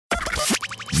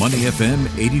Money FM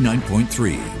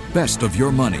 89.3. Best of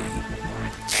your money.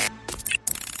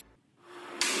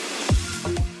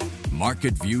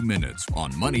 Market View Minutes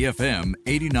on Money FM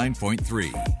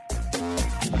 89.3.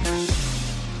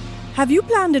 Have you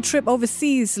planned a trip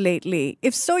overseas lately?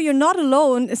 If so, you're not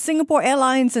alone. Singapore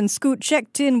Airlines and Scoot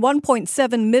checked in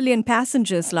 1.7 million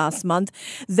passengers last month.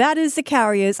 That is the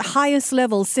carrier's highest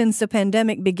level since the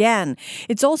pandemic began.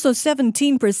 It's also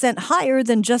 17% higher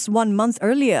than just 1 month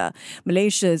earlier.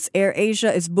 Malaysia's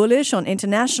AirAsia is bullish on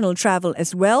international travel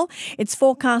as well. It's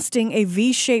forecasting a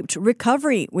V-shaped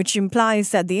recovery, which implies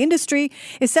that the industry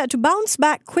is set to bounce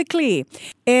back quickly.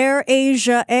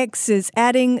 AirAsia X is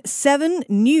adding 7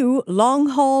 new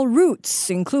long-haul routes,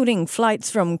 including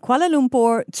flights from Kuala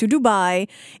Lumpur to Dubai,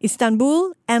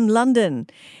 Istanbul, and London.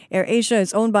 AirAsia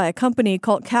is owned by a company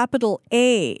called Capital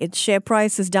A. Its share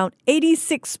price is down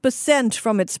 86%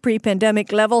 from its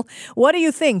pre-pandemic level. What do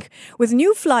you think? With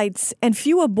new flights and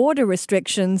fewer border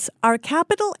restrictions, are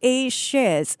Capital A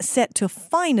shares set to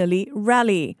finally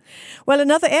rally? Well,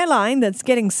 another airline that's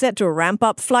getting set to ramp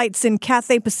up flights in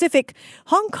Cathay Pacific,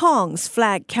 Hong Kong's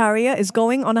flag carrier is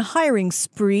going on a hiring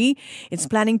spree. It's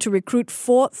planning to recruit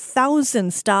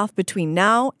 4,000 staff between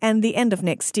now and the end of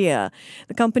next year.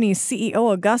 The company's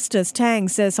CEO, Augustus Tang,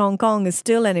 says Hong Kong is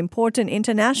still an important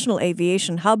international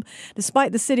aviation hub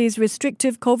despite the city's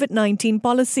restrictive COVID-19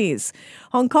 policies.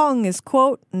 Hong Kong is,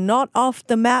 quote, not off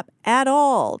the map at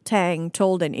all, Tang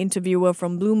told an interviewer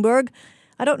from Bloomberg.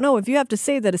 I don't know, if you have to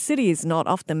say that a city is not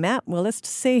off the map, well, let's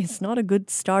just say it's not a good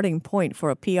starting point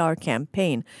for a PR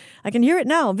campaign. I can hear it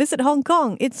now. Visit Hong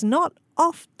Kong. It's not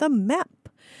off the map.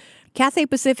 Cathay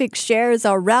Pacific shares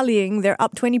are rallying. They're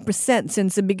up 20%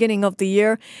 since the beginning of the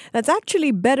year. That's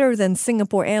actually better than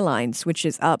Singapore Airlines, which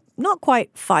is up not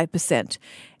quite 5%.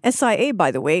 SIA,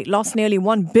 by the way, lost nearly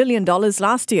 $1 billion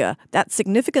last year. That's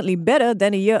significantly better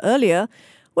than a year earlier.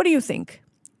 What do you think?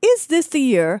 Is this the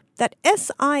year that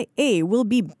SIA will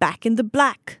be back in the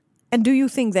black? And do you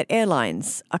think that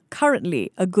airlines are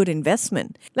currently a good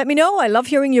investment? Let me know. I love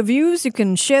hearing your views. You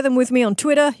can share them with me on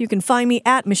Twitter. You can find me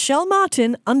at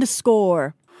 @MichelleMartin_.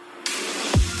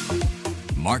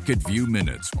 Market View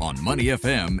Minutes on Money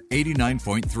FM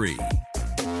 89.3.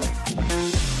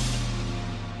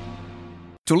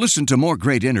 To listen to more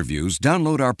great interviews,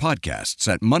 download our podcasts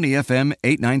at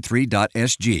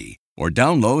moneyfm893.sg or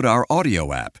download our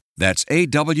audio app. That's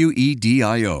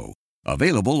AWEDIO.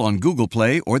 Available on Google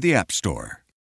Play or the App Store.